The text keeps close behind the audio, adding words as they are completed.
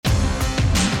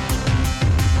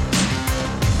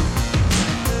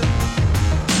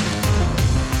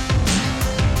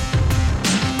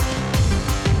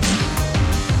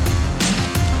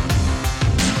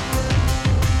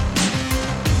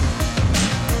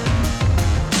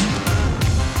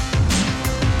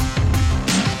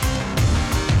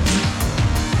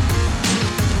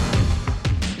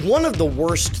One of the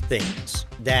worst things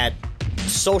that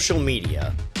social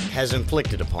media has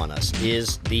inflicted upon us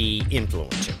is the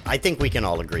influencer. I think we can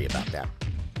all agree about that.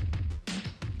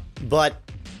 But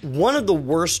one of the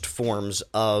worst forms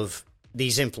of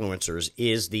these influencers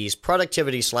is these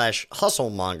productivity /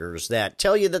 hustle mongers that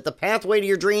tell you that the pathway to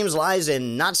your dreams lies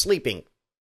in not sleeping.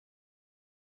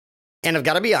 And I've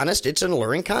got to be honest, it's an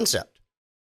alluring concept.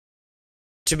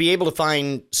 To be able to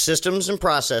find systems and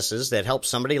processes that help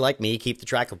somebody like me keep the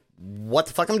track of what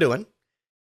the fuck I'm doing.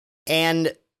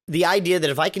 And the idea that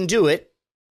if I can do it,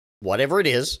 whatever it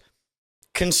is,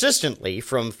 consistently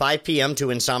from 5 p.m. to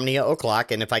insomnia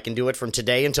o'clock, and if I can do it from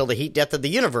today until the heat death of the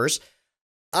universe,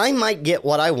 I might get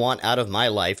what I want out of my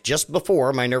life just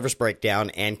before my nervous breakdown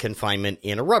and confinement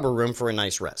in a rubber room for a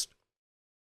nice rest.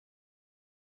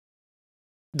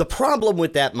 The problem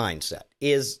with that mindset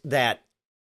is that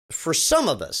for some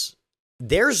of us,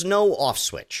 there's no off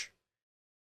switch.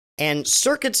 And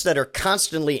circuits that are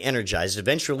constantly energized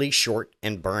eventually short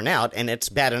and burn out, and it's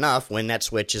bad enough when that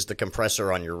switch is the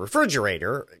compressor on your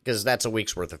refrigerator, because that's a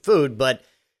week's worth of food, but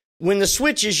when the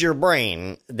switch is your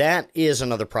brain, that is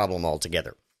another problem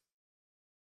altogether.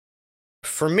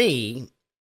 For me,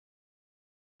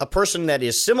 a person that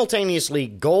is simultaneously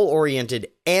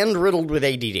goal-oriented and riddled with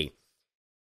ADD,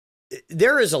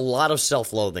 there is a lot of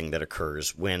self-loathing that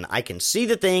occurs when I can see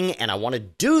the thing and I want to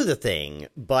do the thing,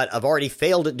 but I've already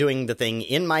failed at doing the thing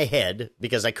in my head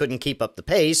because I couldn't keep up the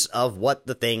pace of what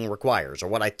the thing requires or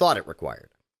what I thought it required.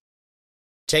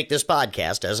 Take this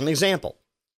podcast as an example,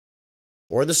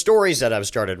 or the stories that I've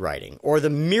started writing, or the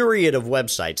myriad of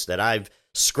websites that I've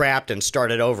scrapped and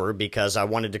started over because I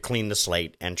wanted to clean the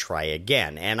slate and try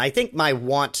again. And I think my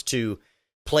want to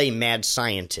play mad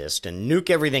scientist and nuke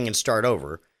everything and start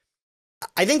over,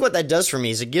 I think what that does for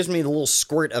me is it gives me the little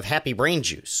squirt of happy brain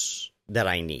juice that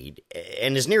I need.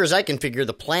 And as near as I can figure,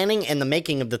 the planning and the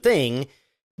making of the thing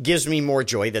gives me more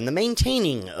joy than the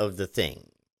maintaining of the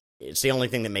thing. It's the only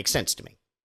thing that makes sense to me.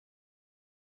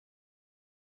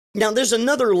 Now, there's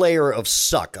another layer of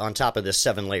suck on top of this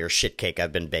 7-layer shit cake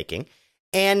I've been baking,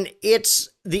 and it's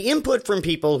the input from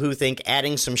people who think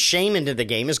adding some shame into the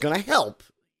game is going to help.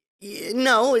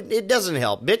 No, it doesn't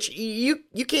help. Bitch,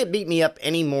 you can't beat me up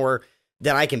any more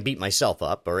than I can beat myself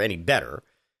up, or any better.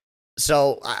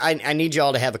 So I need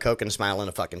y'all to have a Coke and a smile and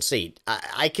a fucking seat.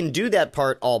 I can do that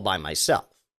part all by myself,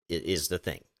 is the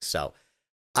thing. So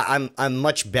I'm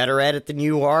much better at it than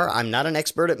you are. I'm not an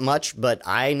expert at much, but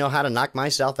I know how to knock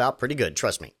myself out pretty good,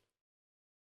 trust me.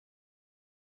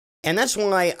 And that's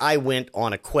why I went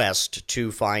on a quest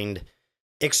to find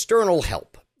external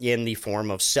help in the form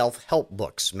of self-help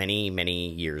books many, many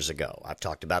years ago. I've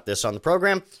talked about this on the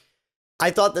program. I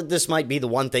thought that this might be the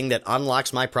one thing that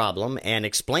unlocks my problem and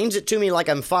explains it to me like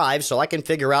I'm 5 so I can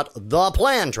figure out the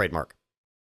plan, trademark.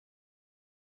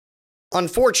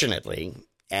 Unfortunately,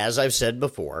 as I've said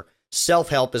before,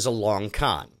 self-help is a long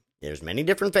con. There's many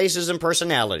different faces and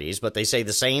personalities, but they say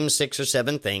the same 6 or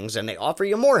 7 things, and they offer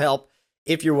you more help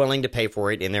if you're willing to pay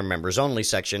for it in their members-only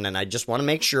section. And I just want to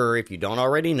make sure, if you don't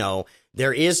already know,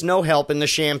 there is no help in the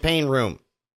champagne room.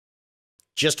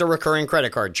 Just a recurring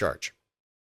credit card charge.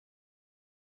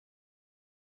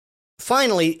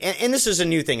 Finally, and this is a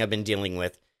new thing I've been dealing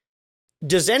with,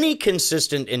 does any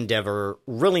consistent endeavor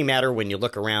really matter when you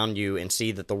look around you and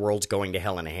see that the world's going to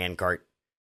hell in a handcart?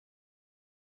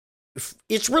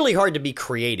 It's really hard to be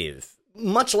creative,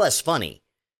 much less funny,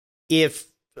 if,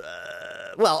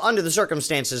 under the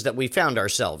circumstances that we found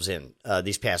ourselves in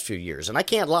these past few years. And I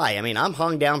can't lie. I mean, I'm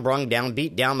hung down, brung down,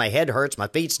 beat down, my head hurts, my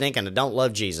feet stink, and I don't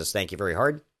love Jesus. Thank you very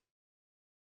hard.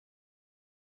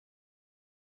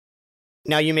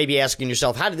 Now, you may be asking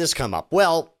yourself, how did this come up?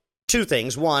 Well, 2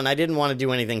 things. One, I didn't want to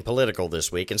do anything political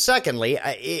this week. And secondly,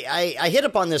 I hit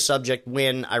upon this subject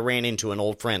when I ran into an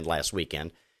old friend last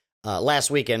weekend.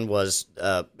 Last weekend was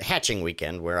hatching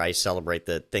weekend, where I celebrate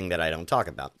the thing that I don't talk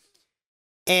about.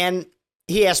 And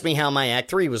he asked me how my Act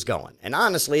 3 was going. And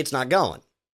honestly, it's not going.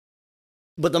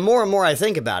 But the more and more I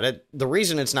think about it, the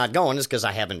reason it's not going is because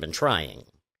I haven't been trying.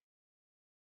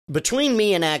 Between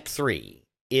me and Act 3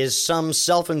 is some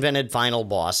self-invented final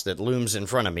boss that looms in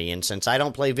front of me, and since I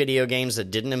don't play video games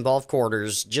that didn't involve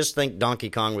quarters, just think Donkey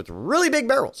Kong with really big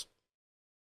barrels.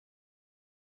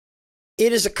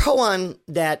 It is a koan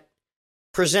that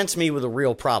presents me with a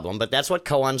real problem, but that's what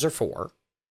koans are for.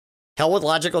 Hell with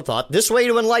logical thought. This way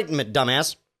to enlightenment,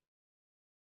 dumbass.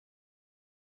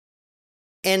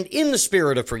 And in the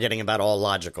spirit of forgetting about all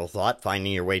logical thought,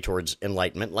 finding your way towards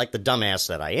enlightenment, like the dumbass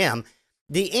that I am,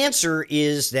 the answer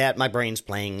is that my brain's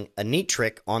playing a neat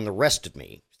trick on the rest of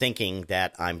me, thinking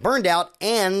that I'm burned out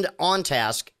and on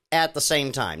task at the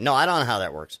same time. No, I don't know how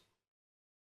that works.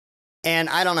 and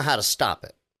I don't know how to stop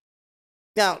it.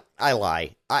 Now, I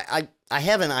lie. I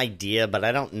have an idea, but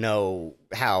I don't know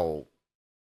how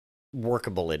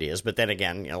workable it is. But then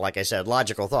again, like I said,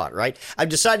 logical thought, right? I've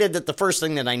decided that the first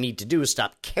thing that I need to do is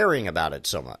stop caring about it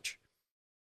so much.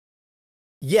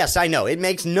 Yes, I know, it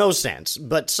makes no sense,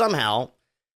 but somehow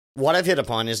what I've hit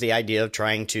upon is the idea of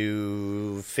trying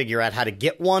to figure out how to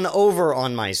get one over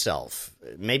on myself.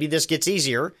 Maybe this gets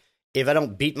easier if I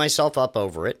don't beat myself up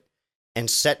over it and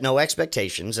set no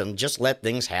expectations and just let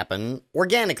things happen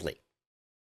organically.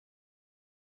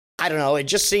 I don't know, it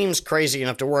just seems crazy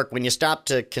enough to work when you stop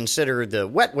to consider the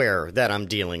wetware that I'm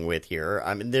dealing with here.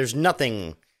 I mean, there's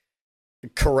nothing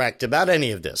correct about any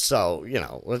of this, so,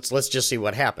 let's just see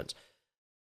what happens.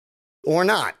 Or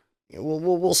not.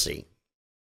 We'll see.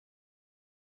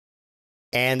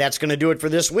 And that's going to do it for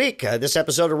this week. This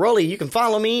episode of Roley. You can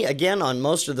follow me again on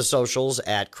most of the socials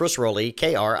at Chris Roley,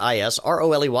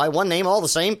 KrisRoley, one name, all the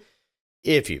same,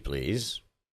 if you please.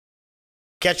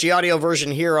 Catch the audio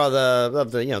version here of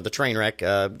the train wreck.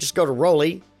 Just go to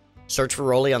Roley, search for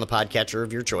Roley on the podcatcher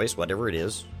of your choice, whatever it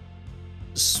is,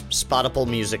 Spotify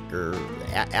Music or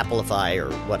Applify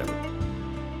or whatever.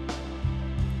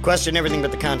 Question everything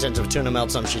but the contents of a tuna melt.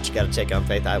 Some shit you got to take on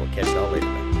faith. I will catch y'all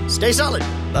later. Stay solid.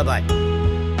 Bye bye.